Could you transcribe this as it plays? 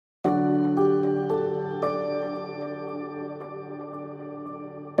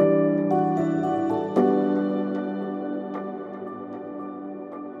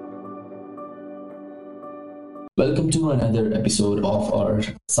Welcome to another episode of our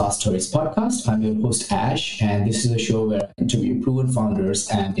SaaS Stories podcast. I'm your host, Ash, and this is a show where I interview proven founders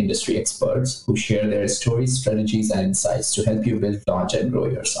and industry experts who share their stories, strategies, and insights to help you build, launch, and grow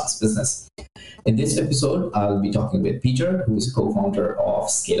your SaaS business. In this episode, I'll be talking with Peter, who is a co-founder of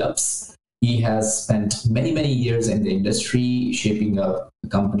ScaleUps. He has spent many years in the industry, shaping up the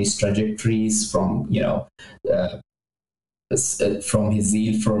company's trajectories from his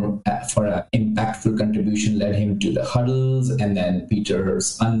zeal for an impactful contribution led him to the huddles, and then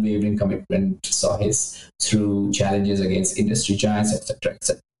Peter's unwavering commitment saw his through challenges against industry giants, etc.,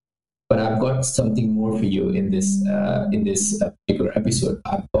 etc. But I've got something more for you in this particular episode.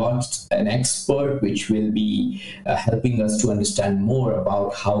 I've got an expert which will be helping us to understand more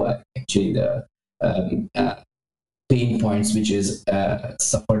about how actually the pain points which is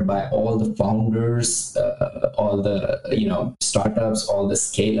suffered by all the founders, all the startups, all the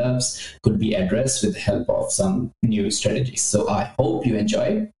scale-ups could be addressed with the help of some new strategies. So I hope you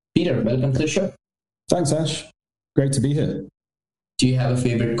enjoy. Peter, welcome to the show. Thanks, Ash. Great to be here. Do you have a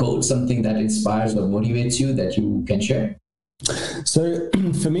favorite quote, something that inspires or motivates you that you can share? So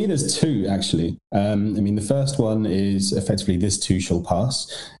for me, there's two, actually. The first one is effectively, this too shall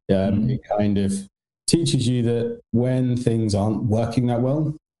pass. It kind of teaches you that when things aren't working that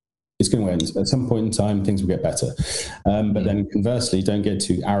well, it's going to end. At some point in time, things will get better. But then conversely, don't get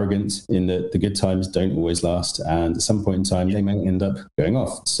too arrogant in that the good times don't always last. And at some point in time, they may end up going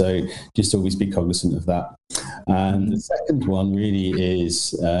off. So just always be cognizant of that. And the second one really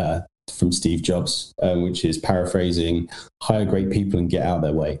is from Steve Jobs, which is paraphrasing, hire great people and get out of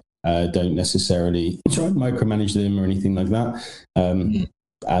their way. Don't necessarily try and micromanage them or anything like that.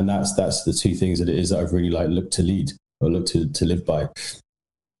 And that's the two things that it is that I've really looked to lead or looked to live by.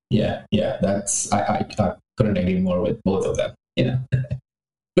 Yeah. That's I couldn't agree more with both of them. Yeah,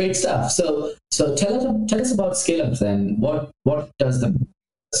 great stuff. So tell us about ScaleUps then. What does the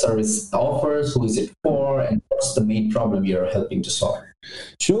service offers? Who is it for? And what's the main problem you're helping to solve?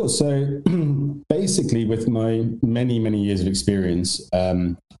 Sure. So basically, with my many years of experience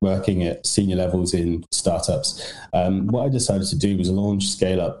working at senior levels in startups, what I decided to do was launch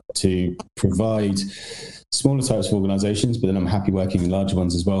ScaleUp to provide smaller types of organizations, but then I'm happy working in larger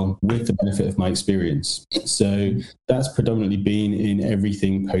ones as well with the benefit of my experience. So that's predominantly been in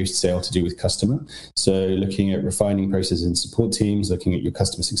everything post-sale to do with customer. So looking at refining processes and support teams, looking at your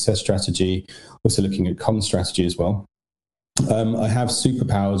customer success strategy, also looking at comm strategy as well. I have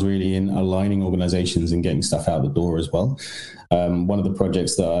superpowers really in aligning organizations and getting stuff out the door as well. One of the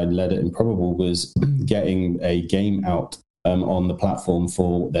projects that I led at Improbable was getting a game out on the platform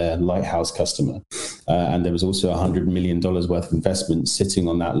for their lighthouse customer. And there was also $100 million worth of investment sitting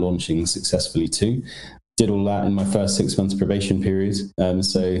on that, launching successfully too. Did all that in my first 6 months probation period.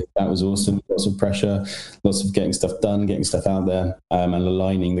 So that was awesome. Lots of pressure, lots of getting stuff done, getting stuff out there, and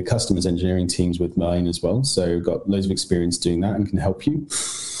aligning the customers' engineering teams with mine as well. So got loads of experience doing that and can help you.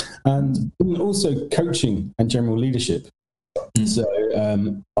 And also coaching and general leadership. So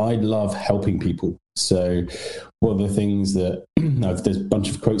I love helping people. So one of the things that there's a bunch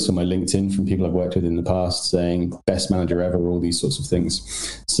of quotes on my LinkedIn from people I've worked with in the past saying best manager ever, all these sorts of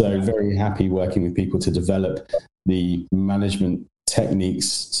things. So very happy working with people to develop the management techniques.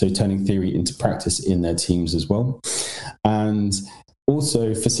 So turning theory into practice in their teams as well. And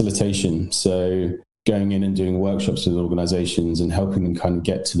also facilitation. So going in and doing workshops with organizations and helping them kind of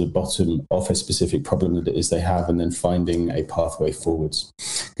get to the bottom of a specific problem that it is they have, and then finding a pathway forwards.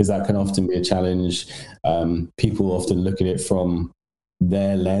 Because that can often be a challenge. People often look at it from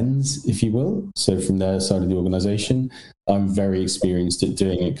their lens, if you will. So from their side of the organization, I'm very experienced at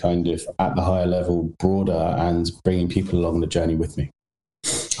doing it kind of at the higher level, broader, and bringing people along the journey with me.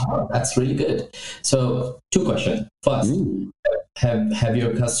 Oh, that's really good. So two questions. First, have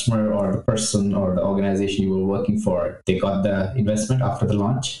your customer or the person or the organization you were working for, they got the investment after the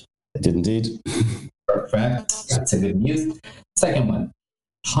launch? I did indeed. Perfect. That's a good news. Second one,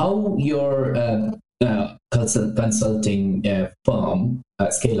 how your consulting firm,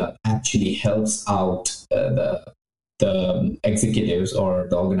 ScaleUp, actually helps out the executives or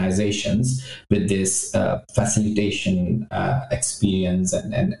the organizations with this facilitation experience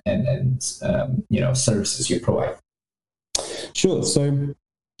and services you provide? Sure. So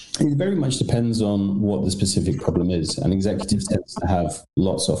it very much depends on what the specific problem is, and executives tend to have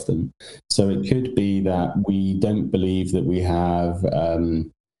lots of them. So it could be that we don't believe that we have, a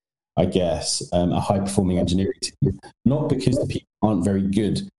high-performing engineering team, not because the people aren't very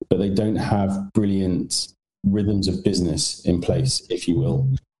good, but they don't have brilliant rhythms of business in place, if you will,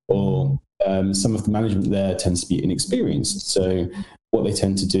 or some of the management there tends to be inexperienced. So what they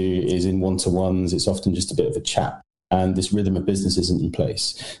tend to do is in one-to-ones, it's often just a bit of a chat, and this rhythm of business isn't in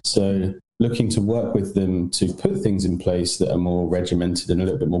place. So looking to work with them to put things in place that are more regimented and a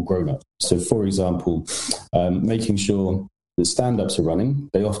little bit more grown up. So for example, making sure that stand-ups are running.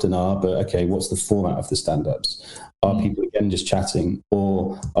 They often are, but okay, what's the format of the stand-ups? Are people again just chatting,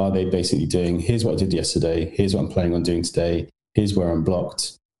 or are they basically doing, here's what I did yesterday, here's what I'm planning on doing today, here's where I'm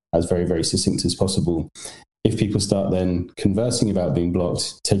blocked, as very, very succinct as possible. If people start then conversing about being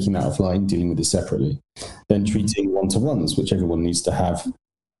blocked, taking that offline, dealing with it separately, then treating one-to-ones, which everyone needs to have,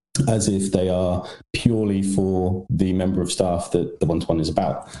 as if they are purely for the member of staff that the one-to-one is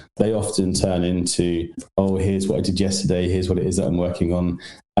about. They often turn into, oh, here's what I did yesterday, here's what it is that I'm working on.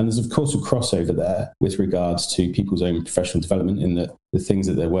 And there's, of course, a crossover there with regards to people's own professional development, in that the things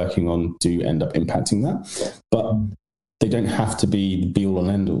that they're working on do end up impacting that. But they don't have to be the be-all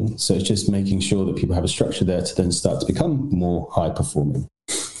and end-all. So it's just making sure that people have a structure there to then start to become more high-performing.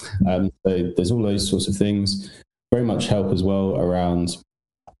 So there's all those sorts of things. Very much help as well around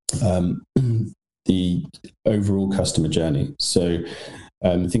the overall customer journey. So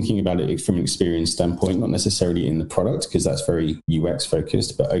thinking about it from an experience standpoint, not necessarily in the product, because that's very UX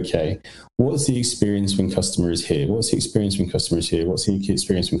focused, but okay, what's the experience when customer is here? What's the experience when customer is here? What's the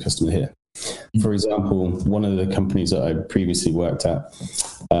experience when customer here? For example, one of the companies that I previously worked at,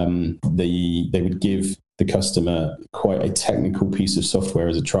 they would give the customer quite a technical piece of software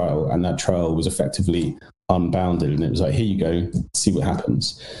as a trial, and that trial was effectively unbounded, and it was like, here you go, see what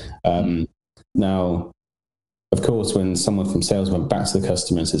happens. Now, of course, when someone from sales went back to the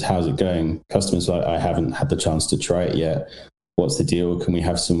customer and says, how's it going? Customer's like, I haven't had the chance to try it yet. What's the deal? Can we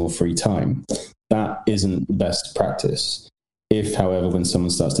have some more free time? That isn't the best practice. If, however, when someone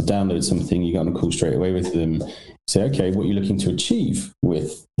starts to download something, you get on a call straight away with them, say, okay, what are you looking to achieve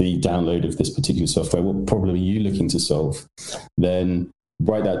with the download of this particular software? What problem are you looking to solve? Then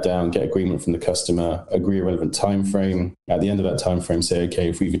write that down, get agreement from the customer, agree a relevant time frame. At the end of that time frame, say, okay,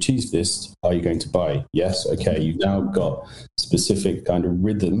 if we've achieved this, are you going to buy? Yes. Okay, you've now got specific kind of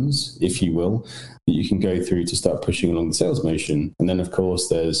rhythms, if you will, that you can go through to start pushing along the sales motion. And then, of course,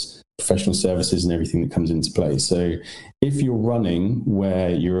 there's professional services and everything that comes into play. So if you're running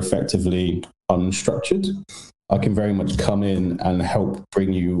where you're effectively unstructured, I can very much come in and help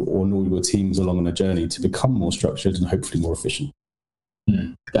bring you or all your teams along on a journey to become more structured and hopefully more efficient.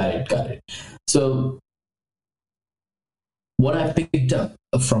 Got it. So what I picked up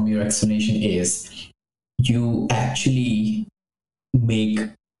from your explanation is you actually make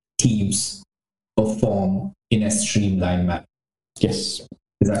teams perform in a streamlined manner. Yes.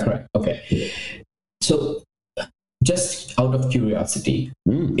 Is that correct? Okay. So just out of curiosity,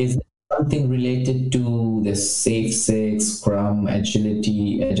 is there something related to the Safe Six, Scrum,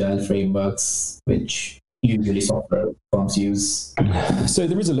 Agility, Agile frameworks, which usually software firms use? So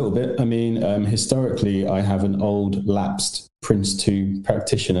there is a little bit. I mean, historically, I have an old lapsed Prince2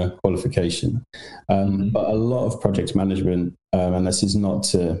 practitioner qualification, but a lot of project management, and this is not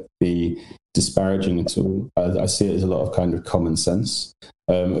to be disparaging at all, I see it as a lot of kind of common sense.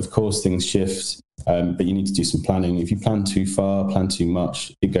 Of course, things shift, but you need to do some planning. If you plan too far, plan too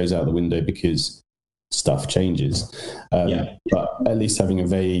much, it goes out the window because stuff changes. But at least having a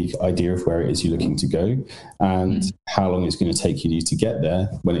vague idea of where it is you're looking to go and how long it's going to take you to get there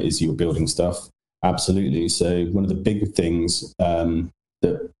when it is you're building stuff. Absolutely. So one of the big things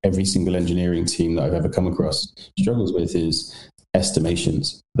that every single engineering team that I've ever come across struggles with is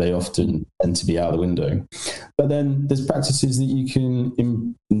estimations. They often tend to be out the window. But then there's practices that you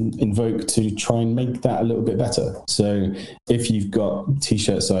can invoke to try and make that a little bit better. So if you've got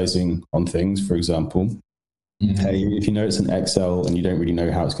t-shirt sizing on things, for example, if you know it's an XL and you don't really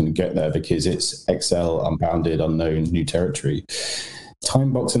know how it's going to get there because it's XL, unbounded, unknown, new territory,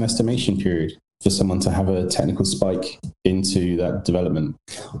 time box an estimation period for someone to have a technical spike into that development.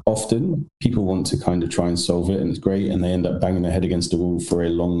 Often people want to kind of try and solve it and it's great, and they end up banging their head against the wall for a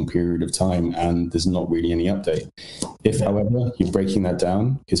long period of time and there's not really any update. If, however, you're breaking that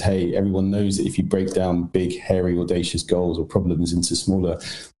down, because, hey, everyone knows that if you break down big, hairy, audacious goals or problems into smaller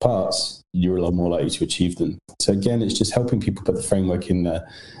parts, you're a lot more likely to achieve them. So again, it's just helping people put the framework in there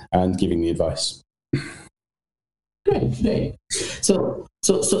and giving the advice. Great. So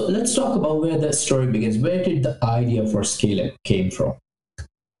let's talk about where the story begins. Where did the idea for Scale-It came from?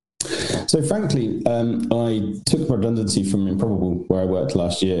 So frankly, I took redundancy from Improbable, where I worked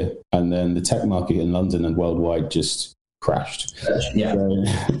last year, and then the tech market in London and worldwide just crashed. Yeah.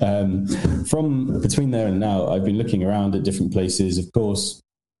 So, from between there and now, I've been looking around at different places. Of course,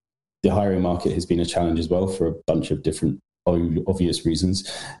 the hiring market has been a challenge as well for a bunch of different obvious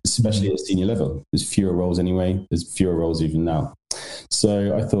reasons, especially at senior level. There's fewer roles anyway. There's fewer roles even now.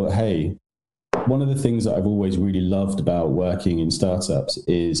 So I thought, hey, one of the things that I've always really loved about working in startups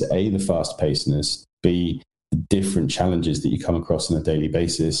is A, the fast pacedness, B, the different challenges that you come across on a daily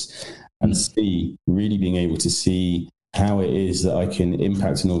basis, and C, really being able to see how it is that I can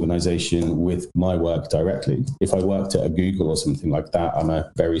impact an organization with my work directly. If I worked at a Google or something like that, I'm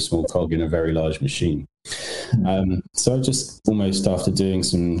a very small cog in a very large machine. So I just almost, after doing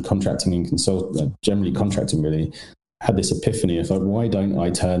some contracting and generally contracting really, had this epiphany of like, why don't I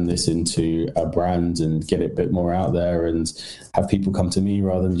turn this into a brand and get it a bit more out there and have people come to me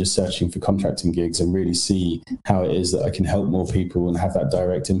rather than just searching for contracting gigs, and really see how it is that I can help more people and have that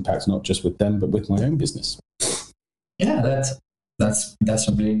direct impact, not just with them, but with my own business. Yeah, that's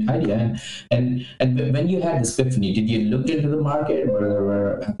a brilliant idea. And when you had this epiphany, did you look into the market where there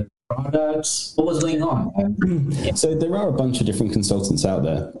were other products? What was going on? So there are a bunch of different consultants out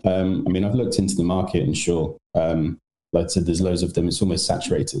there. I mean, I've looked into the market, and sure, like I said, there's loads of them. It's almost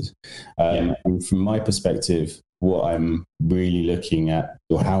saturated. And from my perspective, what I'm really looking at,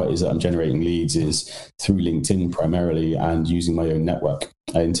 or how it is that I'm generating leads, is through LinkedIn primarily, and using my own network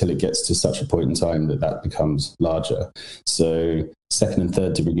until it gets to such a point in time that that becomes larger. So second and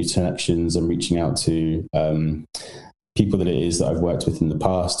third degree connections, I'm reaching out to people that it is that I've worked with in the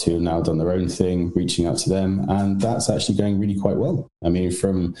past who have now done their own thing, reaching out to them. And that's actually going really quite well. I mean,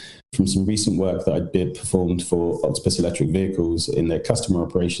 from some recent work that I did performed for Octopus Electric Vehicles in their customer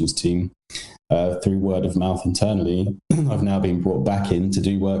operations team, through word of mouth internally, I've now been brought back in to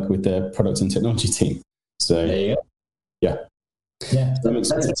do work with their product and technology team. So there you go. Yeah. So I'm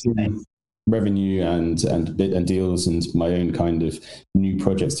expecting revenue and deals and my own kind of new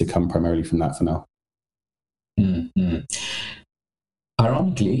projects to come primarily from that for now. Mm-hmm.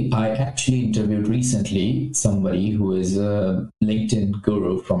 Ironically, I actually interviewed recently somebody who is a LinkedIn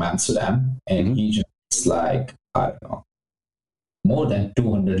guru from Amsterdam, and he just like, I don't know, more than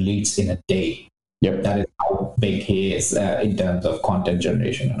 200 leads in a day. Yep. That is how big he is in terms of content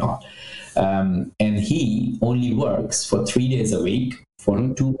generation and all. And he only works for 3 days a week for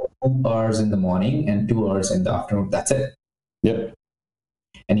 2 hours in the morning and 2 hours in the afternoon. That's it. Yep.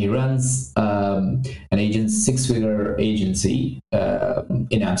 And he runs an six-figure agency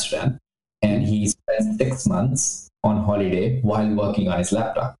in Amsterdam, and he spent 6 months on holiday while working on his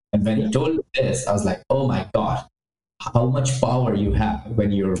laptop. And when he told me this, I was like, oh my God, how much power you have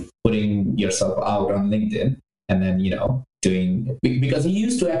when you're putting yourself out on LinkedIn and then, doing, because he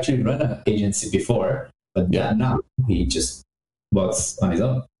used to actually run an agency before, but now he just works on his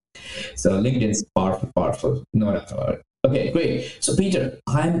own. So LinkedIn is powerful, no doubt about it. Okay, great. So Peter,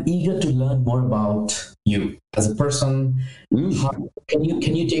 I'm eager to learn more about you as a person.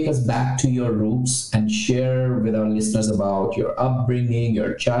 Can you take us back to your roots and share with our listeners about your upbringing,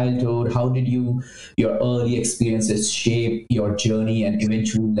 your childhood? How did your early experiences shape your journey and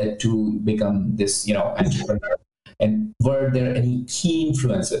eventually led to become this, entrepreneur? And were there any key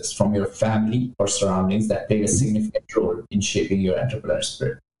influences from your family or surroundings that played a significant role in shaping your entrepreneurial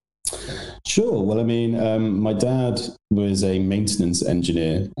spirit? Sure. Well, I mean, my dad was a maintenance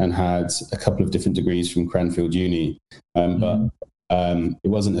engineer and had a couple of different degrees from Cranfield Uni, but it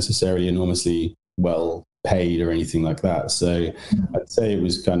wasn't necessarily enormously well paid or anything like that. So I'd say it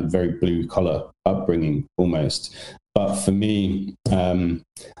was kind of very blue collar upbringing almost. But for me, I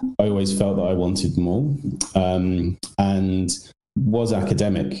always felt that I wanted more, and was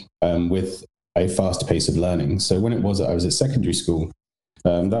academic with a fast pace of learning. So when it was that I was at secondary school,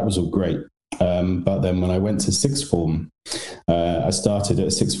 that was all great. But then when I went to sixth form, I started at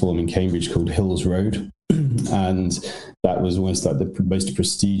a sixth form in Cambridge called Hills Road. And that was almost like the most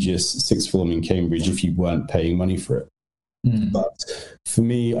prestigious sixth form in Cambridge if you weren't paying money for it. But for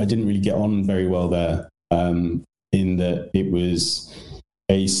me, I didn't really get on very well there, in that it was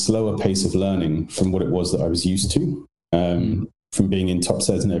a slower pace of learning from what it was that I was used to, from being in top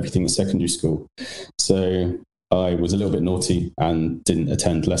sets and everything at secondary school. So I was a little bit naughty and didn't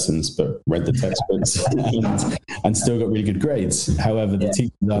attend lessons, but read the textbooks and still got really good grades. However, the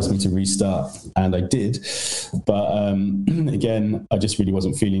teachers asked me to restart, and I did. But again, I just really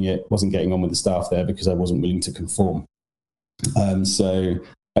wasn't feeling it, wasn't getting on with the staff there because I wasn't willing to conform. So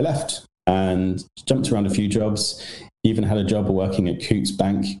I left and jumped around a few jobs. Even had a job working at Coutts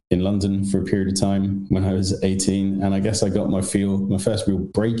Bank in London for a period of time when I was 18. And I guess I got my first real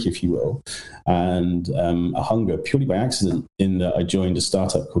break, if you will, and a hunger purely by accident, in that I joined a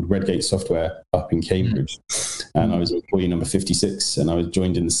startup called Redgate Software up in Cambridge. And I was employee number 56, and I was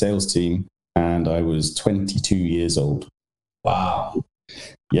joined in the sales team, and I was 22 years old. Wow.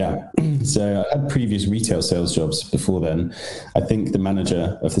 Yeah. So I had previous retail sales jobs before then. I think the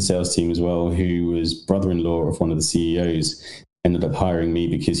manager of the sales team as well, who was brother-in-law of one of the CEOs, ended up hiring me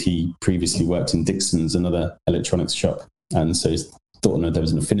because he previously worked in Dixon's, another electronics shop. And so thought there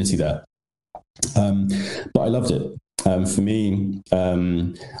was an affinity there. But I loved it. For me,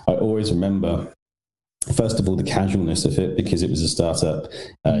 I always remember, first of all, the casualness of it, because it was a startup.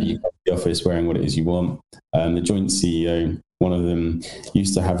 You go to the office wearing what it is you want. The joint CEO, one of them,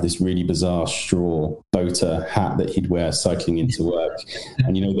 used to have this really bizarre straw boater hat that he'd wear cycling into work.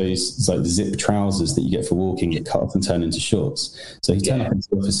 And you know, those like zip trousers that you get for walking that cut off and turn into shorts. So he turned up into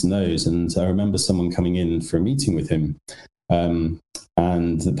the office in those. And I remember someone coming in for a meeting with him.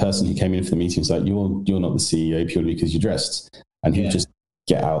 And the person who came in for the meeting was like, you're not the CEO purely because you're dressed. And he would just,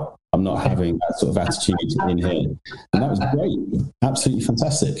 get out. I'm not having that sort of attitude in here. And that was great. Absolutely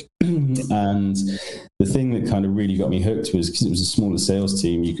fantastic. And the thing that kind of really got me hooked was because it was a smaller sales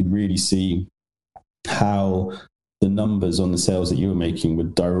team, you could really see how the numbers on the sales that you were making were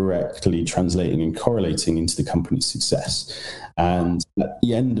directly translating and correlating into the company's success. And at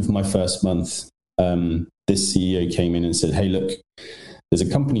the end of my first month, this CEO came in and said, hey, look, there's a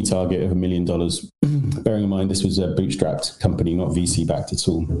company target of $1 million. Bearing in mind, this was a bootstrapped company, not VC backed at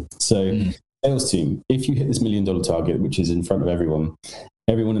all. So sales team, if you hit this $1 million target, which is in front of everyone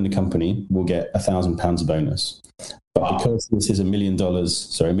in the company will get £1,000 bonus. But because this is $1 million target,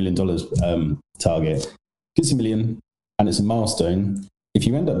 it's $1 million and it's a milestone. If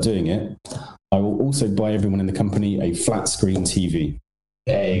you end up doing it, I will also buy everyone in the company a flat screen TV.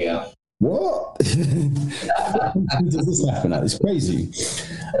 There you go. What? Does this happen at? It's crazy.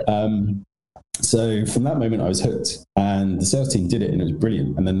 So from that moment, I was hooked, and the sales team did it, and it was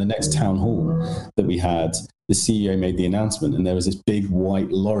brilliant. And then the next town hall that we had, the CEO made the announcement, and there was this big white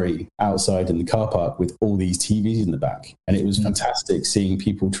lorry outside in the car park with all these TVs in the back. And it was fantastic seeing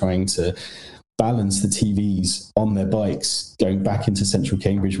people trying to balance the TVs on their bikes going back into central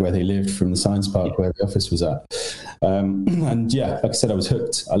Cambridge where they lived from the science park where the office was at. And yeah, like I said, I was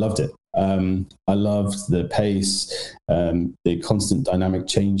hooked. I loved it. I loved the pace, the constant dynamic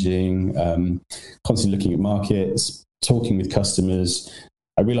changing, constantly looking at markets, talking with customers.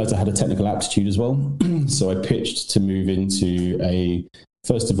 I realized I had a technical aptitude as well. So I pitched to move into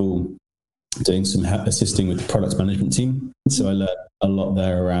first of all, doing some assisting with the product management team. So I learned a lot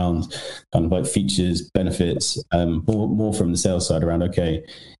there around kind of like features, benefits, more from the sales side around, okay,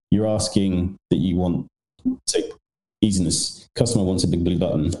 you're asking that you want easiness. Customer wants a big blue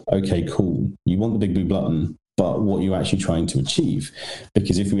button. Okay, cool. You want the big blue button, but what are you actually trying to achieve?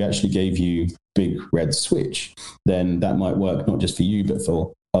 Because if we actually gave you big red switch, then that might work not just for you, but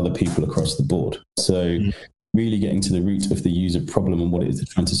for other people across the board. So really getting to the root of the user problem and what it is they're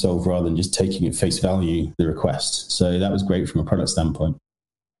trying to solve rather than just taking at face value the request. So that was great from a product standpoint.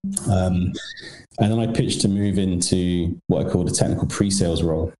 And then I pitched to move into what I called a technical pre-sales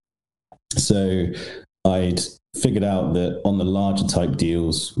role. So I'd figured out that on the larger type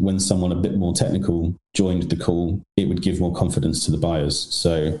deals, when someone a bit more technical joined the call, it would give more confidence to the buyers.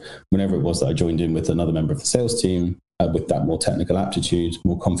 So whenever it was that I joined in with another member of the sales team, with that more technical aptitude,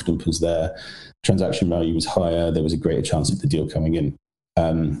 more confidence was there, transaction value was higher, there was a greater chance of the deal coming in.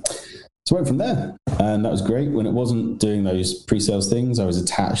 So I went from there, and that was great. When it wasn't doing those pre-sales things, I was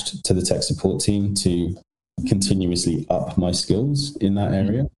attached to the tech support team to continuously up my skills in that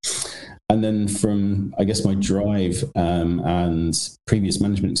area. And then from, I guess, my drive and previous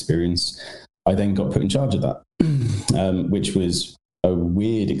management experience, I then got put in charge of that, which was a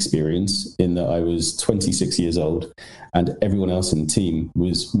weird experience in that I was 26 years old and everyone else in the team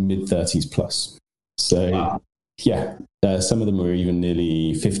was mid-30s plus. So, yeah, some of them were even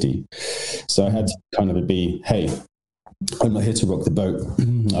nearly 50. So I had to kind of be, hey, I'm not here to rock the boat.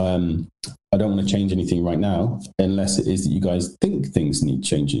 I don't want to change anything right now unless it is that you guys think things need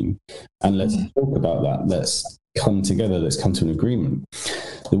changing. And let's talk about that. Let's come together. Let's come to an agreement.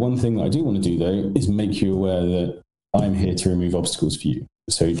 The one thing that I do want to do, though, is make you aware that I'm here to remove obstacles for you.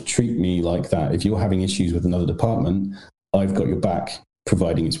 So treat me like that. If you're having issues with another department, I've got your back,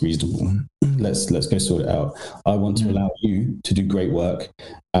 providing it's reasonable. Let's go sort it out. I want to allow you to do great work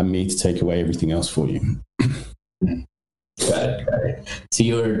and me to take away everything else for you. Got it. So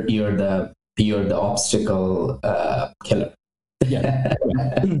you're the obstacle killer. Yeah.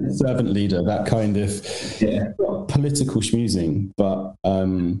 Servant leader, that kind of political schmoozing. But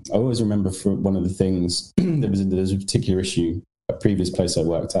I always remember for one of the things, there was a particular issue, a previous place I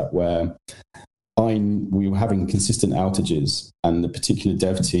worked at, where we were having consistent outages, and the particular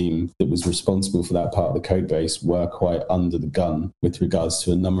dev team that was responsible for that part of the code base were quite under the gun with regards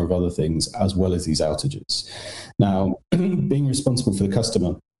to a number of other things, as well as these outages. Now, being responsible for the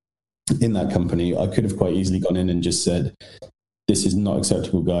customer in that company, I could have quite easily gone in and just said, this is not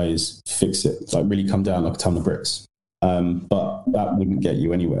acceptable, guys, fix it. Like, really come down like a ton of bricks. but that wouldn't get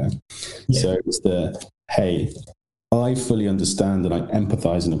you anywhere. Yeah. So it's hey, I fully understand and I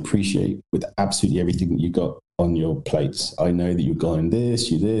empathize and appreciate with absolutely everything that you got on your plates. I know that you're going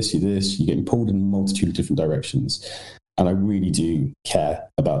this, you're getting pulled in a multitude of different directions. And I really do care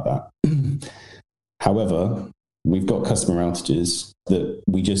about that. However, we've got customer outages that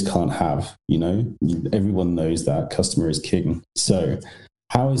we just can't have, everyone knows that customer is king. So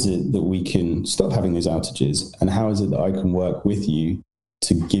how is it that we can stop having those outages? And how is it that I can work with you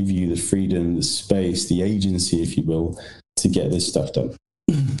to give you the freedom, the space, the agency, if you will, to get this stuff done?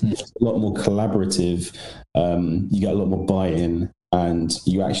 It's a lot more collaborative. You get a lot more buy-in and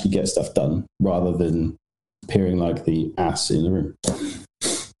you actually get stuff done rather than appearing like the ass in the room.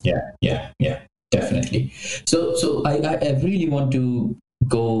 Yeah, definitely. So I really want to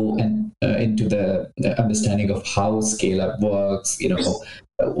go and into the understanding of how scale up works,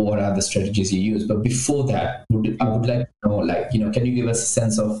 what are the strategies you use. But before that, I would like to know, can you give us a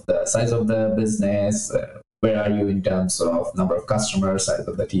sense of the size of the business? Where are you in terms of number of customers, size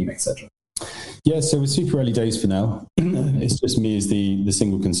of the team, etc.? Yeah, so we're super early days for now. It's just me as the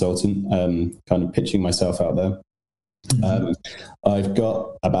single consultant, kind of pitching myself out there. I've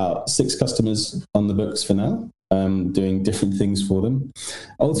got about 6 customers on the books for now, doing different things for them.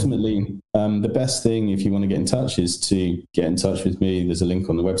 Ultimately, the best thing if you want to get in touch is to get in touch with me. There's a link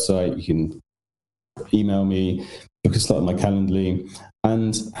on the website. You can email me, book a slot on my Calendly,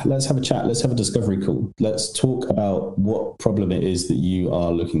 and let's have a chat. Let's have a discovery call. Let's talk about what problem it is that you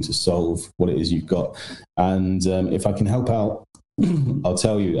are looking to solve, what it is you've got. And if I can help out, I'll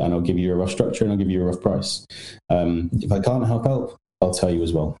tell you, and I'll give you a rough structure and I'll give you a rough price. If I can't help out, I'll tell you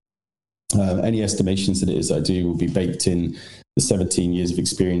as well. Any estimations that it is I do will be baked in the 17 years of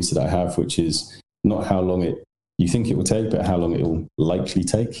experience that I have, which is not how long you think it will take, but how long it will likely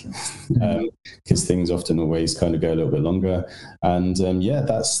take, because things often always kind of go a little bit longer. And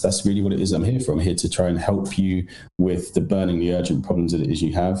that's really what it is I'm here for. I'm here to try and help you with the burningly urgent problems that it is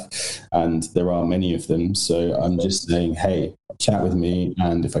you have. And there are many of them. So I'm just saying, hey, chat with me.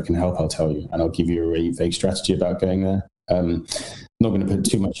 And if I can help, I'll tell you. And I'll give you a vague strategy about going there. Not going to put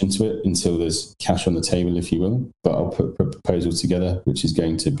too much into it until there's cash on the table, if you will, but I'll put a proposal together, which is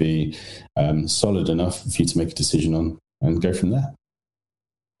going to be solid enough for you to make a decision on and go from there.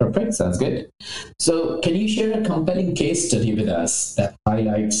 Perfect. Sounds good. So can you share a compelling case study with us that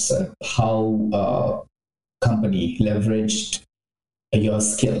highlights how a company leveraged your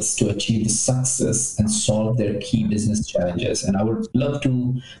skills to achieve the success and solve their key business challenges? And I would love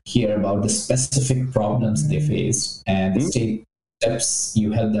to hear about the specific problems they faced and the steps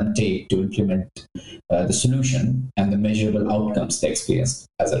you help them take to implement the solution and the measurable outcomes they experience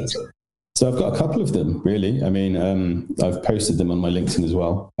as a result. So I've got a couple of them, really. I mean, I've posted them on my LinkedIn as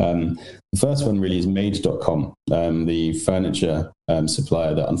well. The first one really is Made.com, the furniture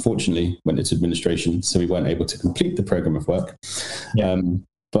supplier that unfortunately went into administration, so we weren't able to complete the program of work. Yeah.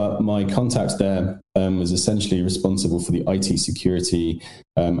 But my contact there was essentially responsible for the IT security,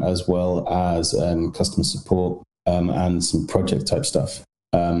 as well as customer support and some project type stuff.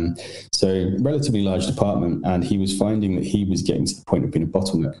 So relatively large department, and he was finding that he was getting to the point of being a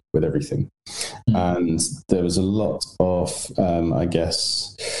bottleneck with everything. And there was a lot of,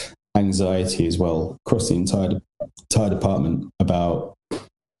 anxiety as well across the entire department about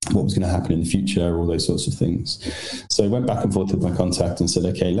what was going to happen in the future, all those sorts of things. So I went back and forth with my contact and said,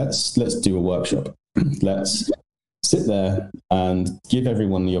 okay, let's do a workshop. Let's sit there and give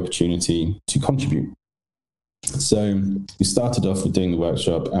everyone the opportunity to contribute. So we started off with doing the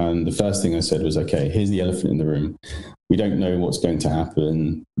workshop, and the first thing I said was, okay, here's the elephant in the room. We don't know what's going to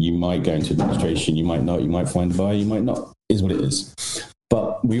happen. You might go into administration, you might not, you might find a buyer, you might not, is what it is.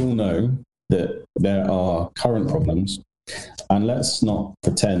 But we all know that there are current problems, and let's not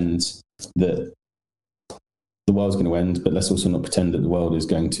pretend that the world's going to end, but let's also not pretend that the world is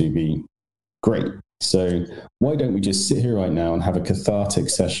going to be great. So why don't we just sit here right now and have a cathartic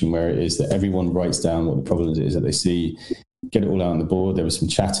session where it is that everyone writes down what the problems is that they see, get it all out on the board. There was some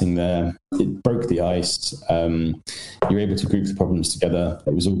chatting there. It broke the ice. You're able to group the problems together.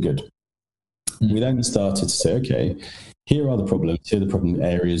 It was all good. We then started to say, okay, here are the problems. Here are the problem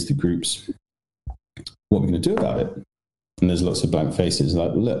areas, the groups. What are we going to do about it? And there's lots of blank faces.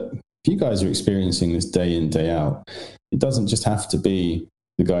 Like, look, if you guys are experiencing this day in, day out, it doesn't just have to be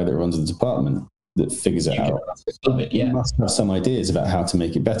the guy that runs the department that figures it out. You must have some ideas about how to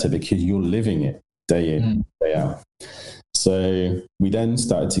make it better because you're living it day in, day out. So we then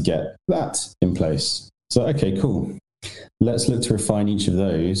started to get that in place. So, okay, cool. Let's look to refine each of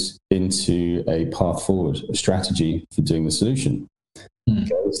those into a path forward, a strategy for doing the solution.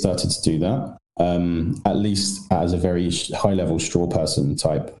 Okay, we started to do that. at least as a very high level straw person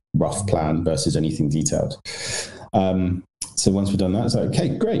type rough plan versus anything detailed. So once we've done that, it's like, okay,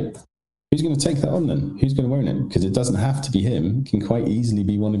 great. Who's going to take that on then? Who's going to own it? Because it doesn't have to be him. It can quite easily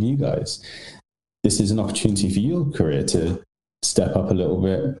be one of you guys. This is an opportunity for your career to step up a little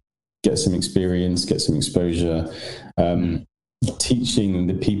bit, get some experience, get some exposure, teaching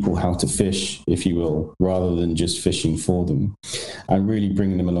the people how to fish, if you will, rather than just fishing for them, and really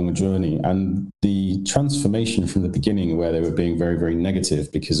bringing them along a journey. And the transformation from the beginning, where they were being very, very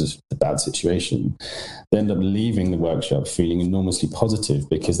negative because of the bad situation, they ended up leaving the workshop feeling enormously positive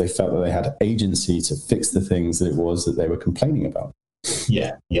because they felt that they had agency to fix the things that it was that they were complaining about.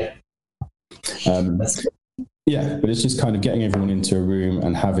 Yeah. Yeah, but it's just kind of getting everyone into a room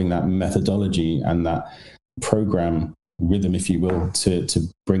and having that methodology and that program rhythm, if you will, to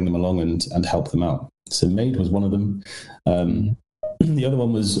bring them along and help them out. So Made was one of them. The other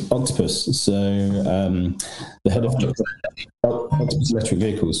one was Octopus. So the head of Octopus Electric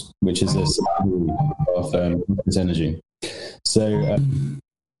Vehicles, which is a subsidiary of Octopus Energy. So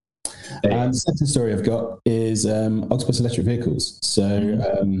and the second story I've got is Octopus Electric Vehicles.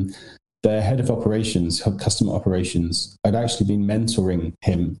 So their head of operations, customer operations, I'd actually been mentoring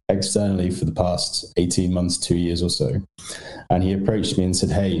him externally for the past 18 months, 2 years or so. And he approached me and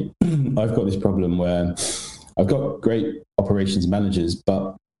said, hey, I've got this problem where I've got great operations managers,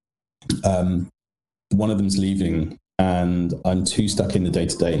 but one of them's leaving and I'm too stuck in the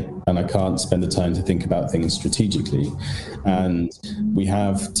day-to-day and I can't spend the time to think about things strategically. And we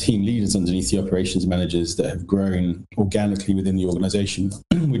have team leaders underneath the operations managers that have grown organically within the organization,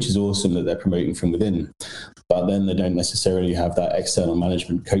 which is awesome that they're promoting from within. But then they don't necessarily have that external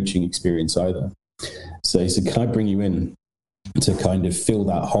management coaching experience either. So he said, can I bring you in to kind of fill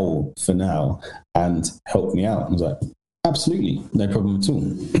that hole for now and help me out? I was like, absolutely, no problem at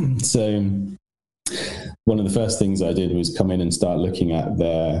all. So one of the first things I did was come in and start looking at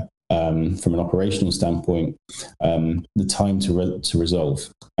their, from an operational standpoint, the time to resolve.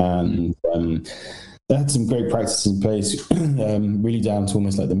 And they had some great practices in place, really down to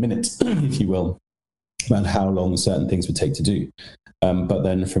almost like the minute, if you will, around how long certain things would take to do. But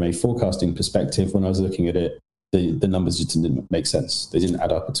then from a forecasting perspective, when I was looking at it, the numbers just didn't make sense. They didn't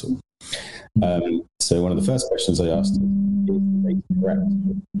add up at all. So one of the first questions I asked, is the data correct?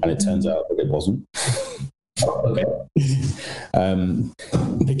 And it turns out that it wasn't. Okay.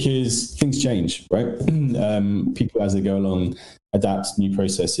 Because things change, right? People, as they go along, adapt new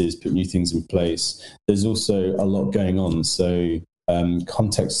processes, put new things in place. There's also a lot going on. So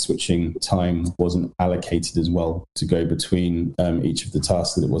context switching time wasn't allocated as well to go between each of the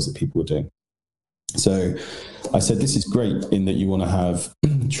tasks that it was that people were doing. So I said, this is great in that you want to have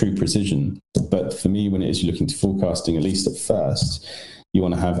true precision. But for me, when it is you're looking to forecasting, at least at first, you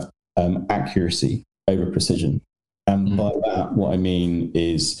want to have accuracy over precision. And by that, what I mean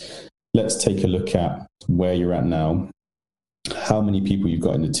is, let's take a look at where you're at now, how many people you've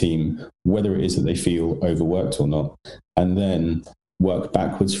got in the team, whether it is that they feel overworked or not, and then work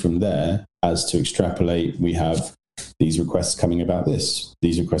backwards from there as to extrapolate. We have these requests coming about this,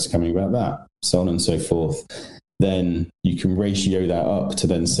 these requests coming about that, so on and so forth. Then you can ratio that up to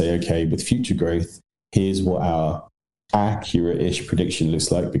then say, okay, with future growth, here's what our accurate-ish prediction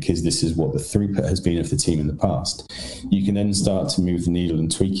looks like, because this is what the throughput has been of the team in the past. You can then start to move the needle and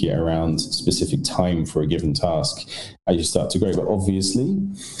tweak it around specific time for a given task as you start to grow. But obviously,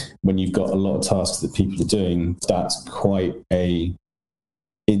 when you've got a lot of tasks that people are doing, that's quite a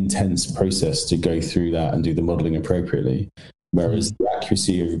intense process to go through that and do the modeling appropriately. Whereas the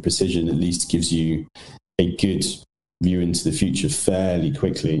accuracy over precision at least gives you a good view into the future fairly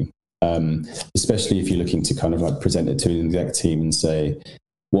quickly. Especially if you're looking to kind of like present it to an exec team and say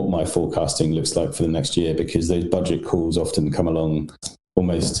what my forecasting looks like for the next year, because those budget calls often come along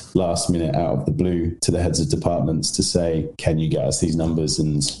almost last minute out of the blue to the heads of departments to say, can you get us these numbers?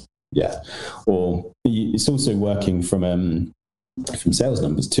 And yeah, or it's also working from sales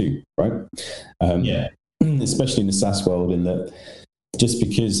numbers too, right? Especially in the SaaS world, in that just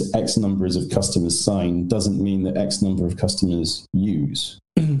because X numbers of customers sign doesn't mean that X number of customers use.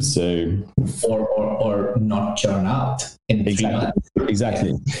 So or not churn out in 3 months.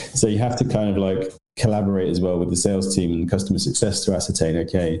 Exactly. So you have to kind of like collaborate as well with the sales team and customer success to ascertain,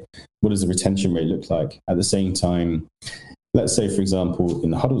 okay, what does the retention rate look like? At the same time, let's say, for example,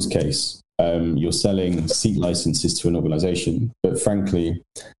 in the Huddles case, you're selling seat licenses to an organization, but frankly,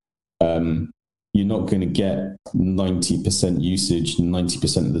 you're not going to get 90% usage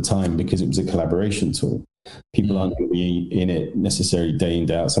 90% of the time because it was a collaboration tool. People aren't going to be in it necessarily day in,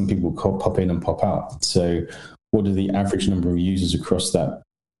 day out. Some people pop in and pop out. So what are the average number of users across that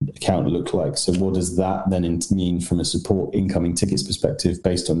account look like? So what does that then mean from a support incoming tickets perspective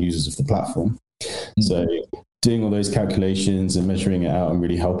based on users of the platform? Mm-hmm. So doing all those calculations and measuring it out and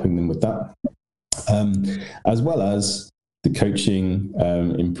really helping them with that, as well as the coaching,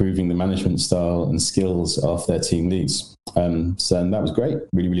 improving the management style and skills of their team leads. And that was great.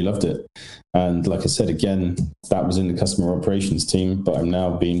 Really, really loved it. And like I said, again, that was in the customer operations team, but I'm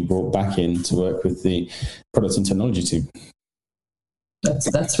now being brought back in to work with the product and technology team.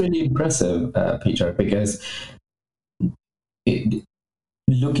 That's really impressive, Peter, because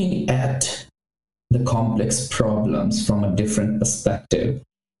looking at the complex problems from a different perspective,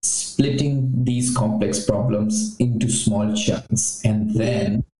 splitting these complex problems into small chunks, and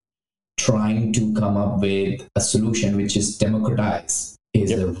then trying to come up with a solution which is democratized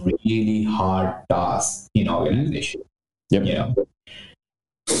is a really hard task in organization.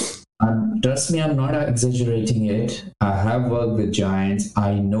 Trust me, I'm not exaggerating it. I have worked with giants.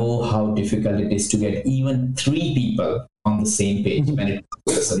 I know how difficult it is to get even 3 people on the same page when it comes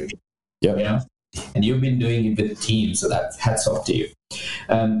to a solution. And you've been doing it with teams, so that's hats off to you.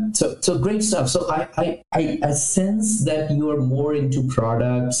 So great stuff. So I sense that you are more into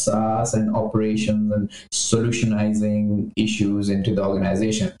products, SaaS, and operations and solutionizing issues into the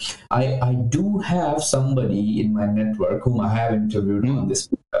organization. I do have somebody in my network whom I have interviewed on this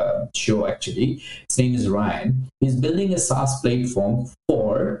show, actually. His name is Ryan. He's building a SaaS platform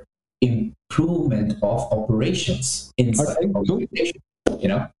for improvement of operations inside the organization.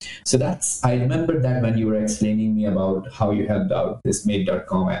 So I remember that when you were explaining me about how you helped out this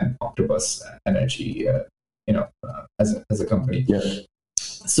Made.com and Octopus Energy, as a company.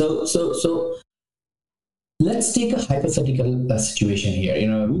 So let's take a hypothetical situation here.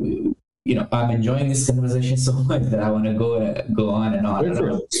 I'm enjoying this conversation so much that I want to go on and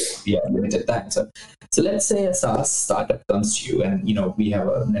on. Limited time. So let's say a SaaS startup comes to you, and we have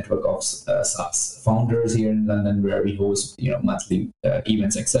a network of SaaS founders here in London where we host monthly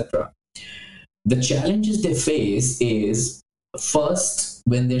events, etc. The challenges they face is, first,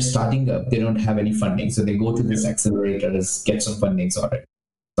 when they're starting up, they don't have any funding, so they go to these accelerators, get some funding sorted,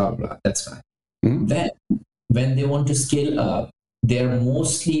 blah blah. That's fine. Then when they want to scale up, they're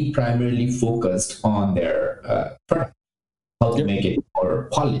mostly primarily focused on their product, how to make it more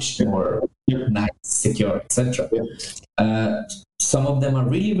polished, more nice, secure, etc. Some of them are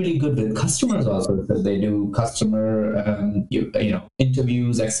really, really good with customers also, because they do customer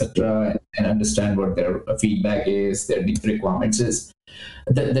interviews, etc., and understand what their feedback is, their requirements is.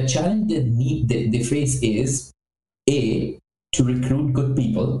 The challenge they face is, A, to recruit good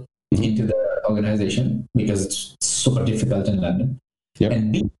people into the organization, because it's super difficult in London.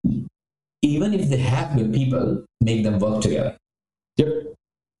 And B, even if they have good people, make them work together.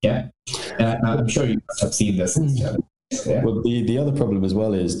 And I'm sure you must have seen this. Well, the other problem as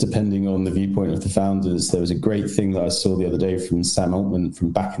well is, depending on the viewpoint of the founders, there was a great thing that I saw the other day from Sam Altman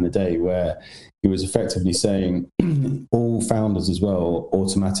from back in the day, where he was effectively saying all founders as well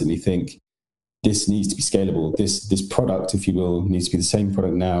automatically think this needs to be scalable. This product, if you will, needs to be the same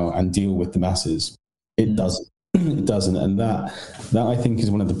product now and deal with the masses. It doesn't. It doesn't. And that I think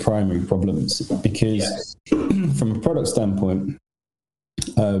is one of the primary problems, because from a product standpoint,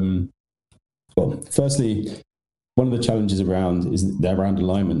 firstly, one of the challenges around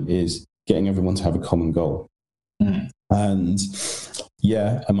alignment is getting everyone to have a common goal. And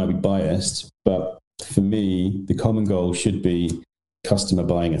I might be biased, but for me, the common goal should be customer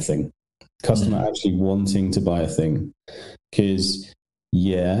buying a thing, customer actually wanting to buy a thing. Because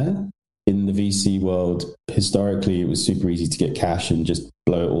in the VC world, historically, it was super easy to get cash and just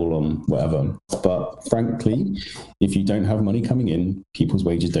blow it all on whatever. But frankly, if you don't have money coming in, people's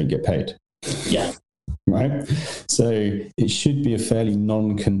wages don't get paid. Right? So it should be a fairly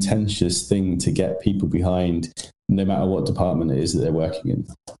non-contentious thing to get people behind, no matter what department it is that they're working in.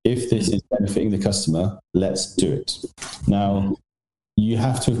 If this is benefiting the customer, let's do it. Now, you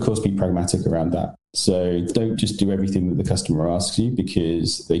have to, of course, be pragmatic around that. So don't just do everything that the customer asks you,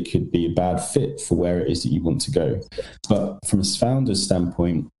 because they could be a bad fit for where it is that you want to go. But from a founder's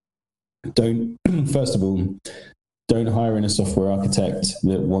standpoint, first of all, don't hire in a software architect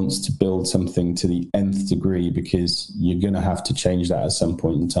that wants to build something to the nth degree, because you're going to have to change that at some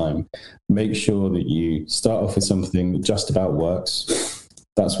point in time. Make sure that you start off with something that just about works.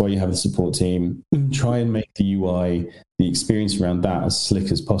 That's why you have the support team. Try and make the UI, the experience around that, as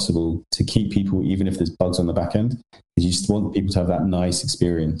slick as possible to keep people, even if there's bugs on the back end, because you just want people to have that nice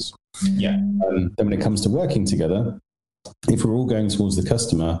experience. Then when it comes to working together, if we're all going towards the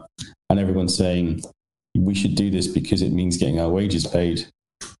customer and everyone's saying, we should do this because it means getting our wages paid,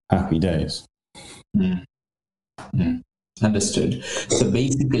 happy days. Understood. So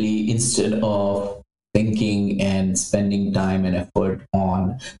basically, instead of thinking and spending time and effort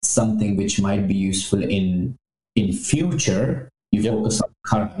on something which might be useful in future, you focus on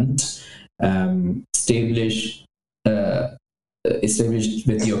current, establish established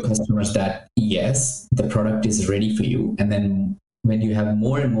with your customers that yes, the product is ready for you, and then when you have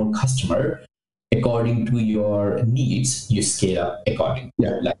more and more customer, according to your needs, you scale up according.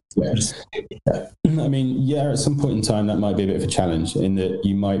 I mean, at some point in time, that might be a bit of a challenge in that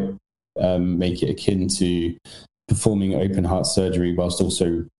you might make it akin to performing open heart surgery whilst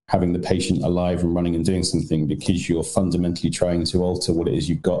also having the patient alive and running and doing something, because you're fundamentally trying to alter what it is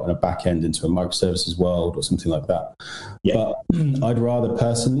you've got in a back end into a microservices world or something like that. But I'd rather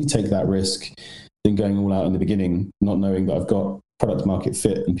personally take that risk than going all out in the beginning, not knowing that I've got product market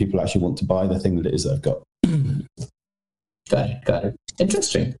fit and people actually want to buy the thing that it is that I've got. Got it.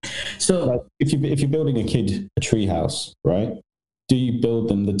 Interesting. So, like, if you're building a kid a tree house, right? Do you build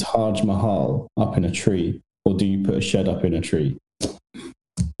them the Taj Mahal up in a tree, or do you put a shed up in a tree?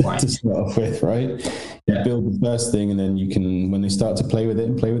 To start off with, right? You build the first thing, and then you can, when they start to play with it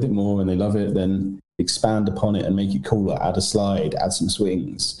and play with it more, and they love it, then expand upon it and make it cooler. Add a slide, add some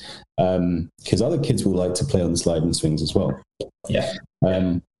swings, because other kids will like to play on the slide and swings as well.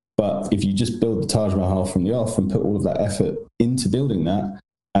 But if you just build the Taj Mahal from the off and put all of that effort into building that,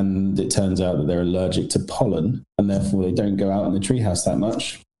 and it turns out that they're allergic to pollen and therefore they don't go out in the treehouse that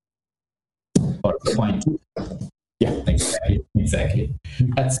much. What's the point? Yeah, exactly.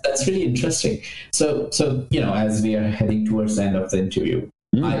 That's really interesting. So as we are heading towards the end of the interview,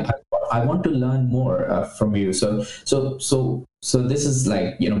 I want to learn more from you. So this is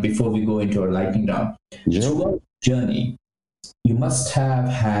like, before we go into our lightning round, throughout the journey, you must have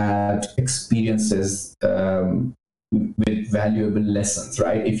had experiences with valuable lessons,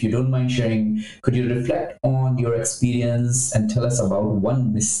 right? If you don't mind sharing, could you reflect on your experience and tell us about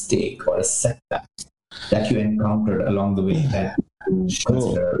one mistake or a setback that you encountered along the way that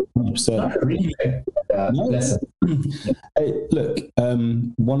Sure. not really lesson? Hey, look,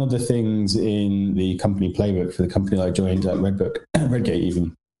 one of the things in the company playbook for the company I joined at Redgate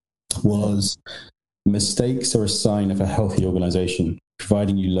even, was mistakes are a sign of a healthy organization,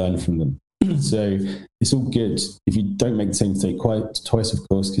 providing you learn from them. So it's all good if you don't make the same mistake twice, of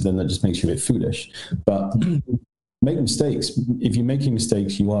course, because then that just makes you a bit foolish. But make mistakes. If you're making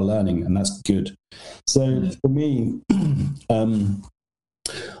mistakes, you are learning, and that's good. So for me,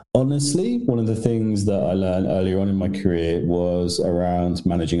 honestly, one of the things that I learned earlier on in my career was around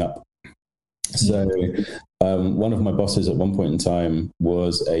managing up. So one of my bosses at one point in time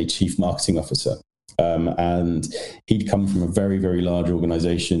was a chief marketing officer. And he'd come from a very, very large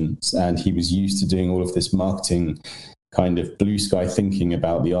organization, and he was used to doing all of this marketing kind of blue sky thinking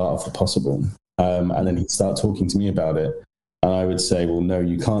about the art of the possible. And then he'd start talking to me about it. And I would say, well, no,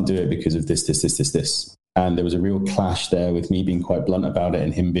 you can't do it because of this. And there was a real clash there with me being quite blunt about it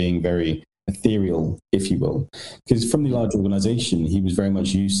and him being very ethereal, if you will. Because from the large organization, he was very much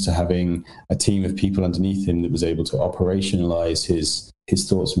used to having a team of people underneath him that was able to operationalize his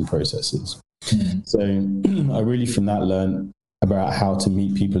thoughts and processes. So I really from that learned about how to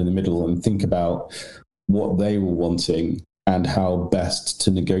meet people in the middle and think about what they were wanting and how best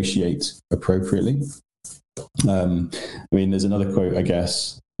to negotiate appropriately. I mean, there's another quote, I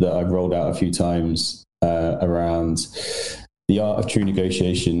guess, that I've rolled out a few times around the art of true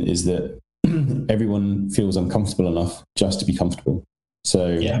negotiation is that everyone feels uncomfortable enough just to be comfortable.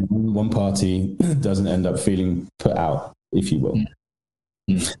 So one party doesn't end up feeling put out, if you will.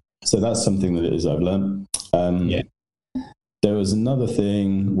 So that's something that it is I've learned. There was another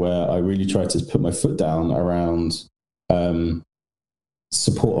thing where I really tried to put my foot down around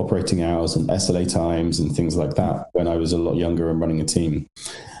support operating hours and SLA times and things like that when I was a lot younger and running a team.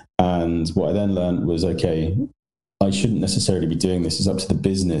 And what I then learned was, okay, I shouldn't necessarily be doing this. It's up to the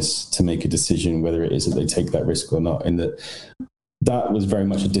business to make a decision whether it is that they take that risk or not. And that was very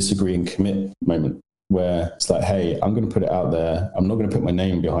much a disagree and commit moment, where it's like, hey, I'm going to put it out there. I'm not going to put my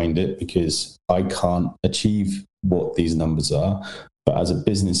name behind it because I can't achieve what these numbers are. But as a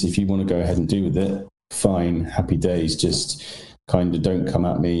business, if you want to go ahead and do with it, fine, happy days. Just kind of don't come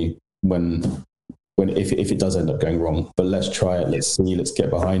at me if it does end up going wrong. But let's try it. Let's see. Let's get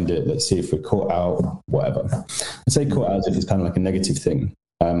behind it. Let's see if we're caught out, whatever. I say caught out as if it's kind of like a negative thing.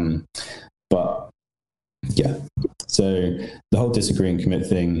 But yeah, so the whole disagree and commit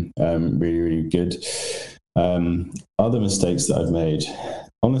thing, really, really good. Other mistakes that I've made,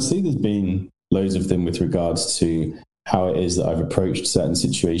 honestly, there's been loads of them with regards to how it is that I've approached certain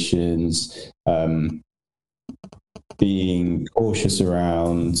situations, being cautious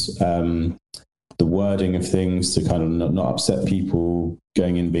around the wording of things to kind of not upset people,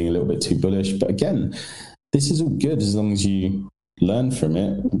 going in being a little bit too bullish. But again, this is all good as long as you learn from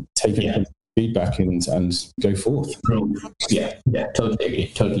it, take it feedback and go forth. Yeah,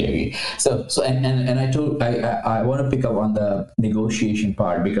 totally agree. So I want to pick up on the negotiation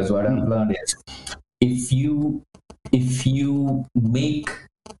part, because what I've learned is if you make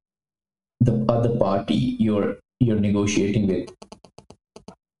the other party you're negotiating with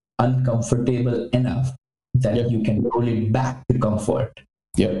uncomfortable enough that you can roll it back to comfort,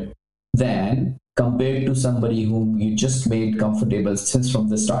 then compared to somebody whom you just made comfortable since from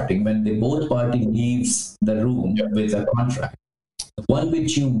the starting, when the both party leaves the room with a contract, one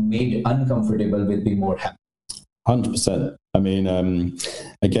which you made uncomfortable will be more happy. 100%. I mean,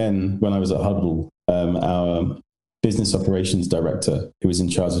 again, when I was at Hubble, our business operations director, who was in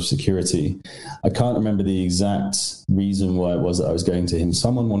charge of security, I can't remember the exact reason why it was that I was going to him.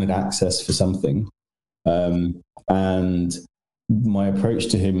 Someone wanted access for something, and my approach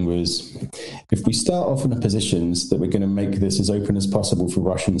to him was, if we start off in a position that we're going to make this as open as possible for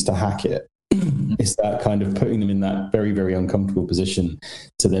Russians to hack it, it's that kind of putting them in that very, very uncomfortable position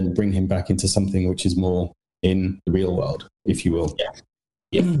to then bring him back into something which is more in the real world, if you will. So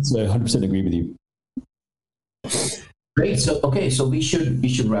 100% agree with you. Great. So we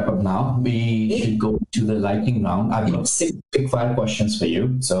should wrap up now. We should go to the lightning round. I've got 6 quick fire questions for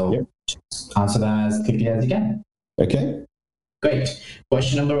you. So just answer them as quickly as you can. Okay. Great.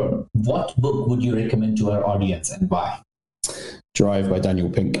 Question number 1. What book would you recommend to our audience and why? Drive by Daniel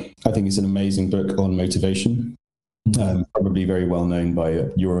Pink. I think it's an amazing book on motivation. Probably very well known by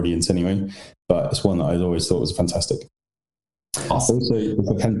your audience anyway, but it's one that I always thought was fantastic. Awesome. Also, if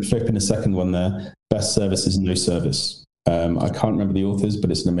I can flip in a second one there, Best Service is No Service. I can't remember the authors, but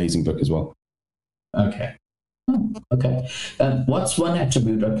it's an amazing book as well. Okay. What's one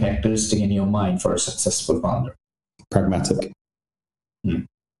attribute or characteristic in your mind for a successful founder? Pragmatic.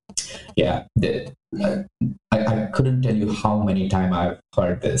 Yeah. I couldn't tell you how many times I've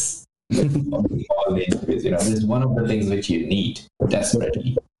heard this. All the interviews, this is one of the things which you need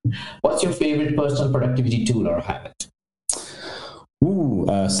desperately. What's your favorite personal productivity tool or habit?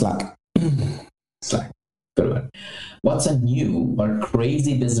 Slack. Slack. Good one. What's a new or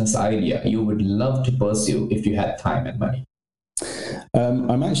crazy business idea you would love to pursue if you had time and money?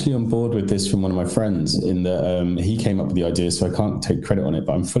 I'm actually on board with this from one of my friends in that he came up with the idea, so I can't take credit on it,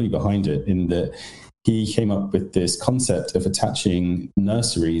 but I'm fully behind it in that he came up with this concept of attaching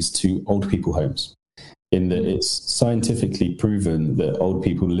nurseries to old people homes, in that it's scientifically proven that old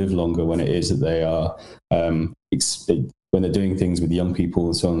people live longer when it is that they are, when they're doing things with young people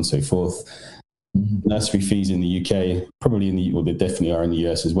and so on and so forth. Nursery fees in the UK, probably they definitely are in the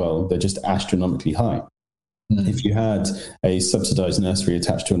US as well, they're just astronomically high. If you had a subsidized nursery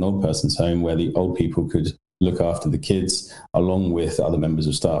attached to an old person's home where the old people could look after the kids along with other members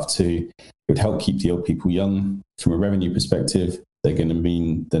of staff too, it would help keep the old people young. From a revenue perspective, they're going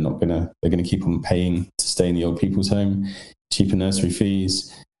to keep on paying to stay in the old people's home. Cheaper nursery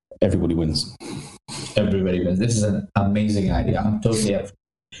fees, everybody wins. Everybody wins. This is an amazing idea. I'm totally up.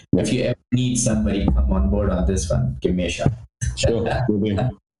 If you ever need somebody come on board on this one, give me a shot. Sure, will do.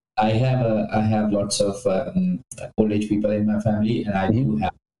 I have lots of old age people in my family, and I do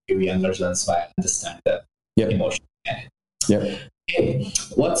have a few younger ones, so I understand the emotion. Okay.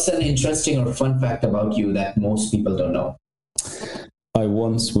 What's an interesting or fun fact about you that most people don't know? I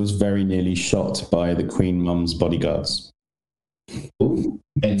once was very nearly shot by the Queen Mum's bodyguards. Ooh.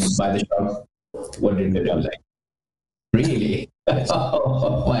 And by the shot, what did they do? Like? Really?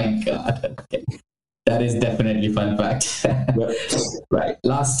 Oh my God. Okay. That is definitely a fun fact. Right.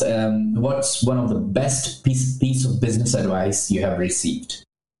 Last, what's one of the best piece of business advice you have received?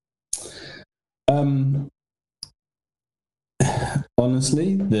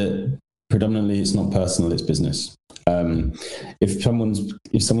 Honestly, that predominantly it's not personal, it's business. If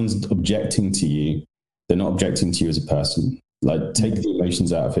someone's objecting to you, they're not objecting to you as a person. Like, take the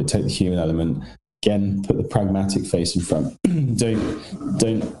emotions out of it, take the human element. Again, put the pragmatic face in front.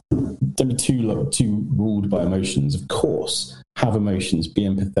 Don't be too ruled by emotions. Of course, have emotions, be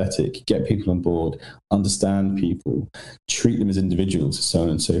empathetic, get people on board, understand people, treat them as individuals, so on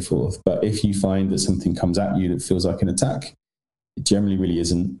and so forth. But if you find that something comes at you that feels like an attack, it generally really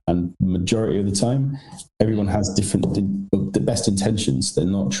isn't. And majority of the time, everyone has the best intentions. They're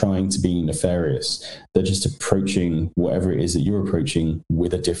not trying to be nefarious. They're just approaching whatever it is that you're approaching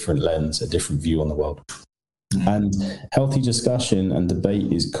with a different lens, a different view on the world. And healthy discussion and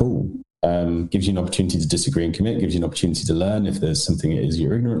debate is cool. Gives you an opportunity to disagree and commit, gives you an opportunity to learn if there's something it is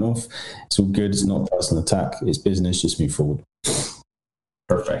you're ignorant of. It's all good. It's not a personal attack. It's business. Just move forward.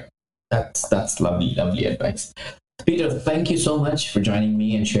 Perfect. That's lovely advice. Peter, thank you so much for joining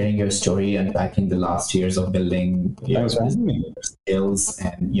me and sharing your story and unpacking the last years of building your Thanks for having me. skills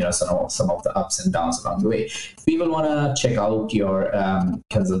and some of the ups and downs along the way. If people want to check out your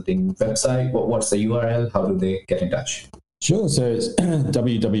consulting website, what's the URL? How do they get in touch? Sure. So it's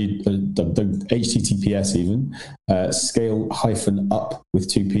HTTPS even scale-up with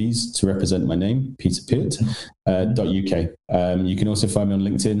 2 P's to represent my name, Peter Peart, .uk. You can also find me on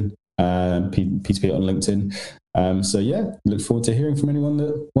LinkedIn, Peter Peart on LinkedIn. So yeah, look forward to hearing from anyone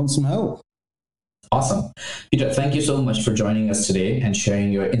that wants some help. Awesome. Peter, thank you so much for joining us today and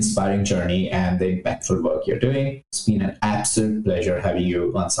sharing your inspiring journey and the impactful work you're doing. It's been an absolute pleasure having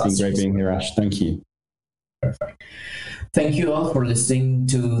you on SaaS. It's been great being here, Ash. Thank you. Perfect. Thank you all for listening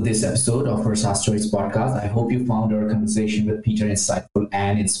to this episode of our SaaS Stories podcast. I hope you found our conversation with Peter insightful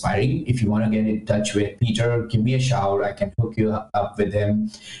and inspiring. If you want to get in touch with Peter, give me a shout. I can hook you up with him.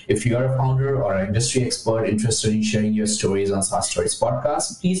 If you are a founder or an industry expert interested in sharing your stories on SaaS Stories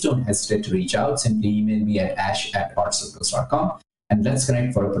podcast, please don't hesitate to reach out. Simply email me at ash@artcircles.com and let's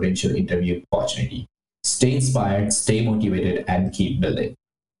connect for a potential interview opportunity. Stay inspired, stay motivated, and keep building.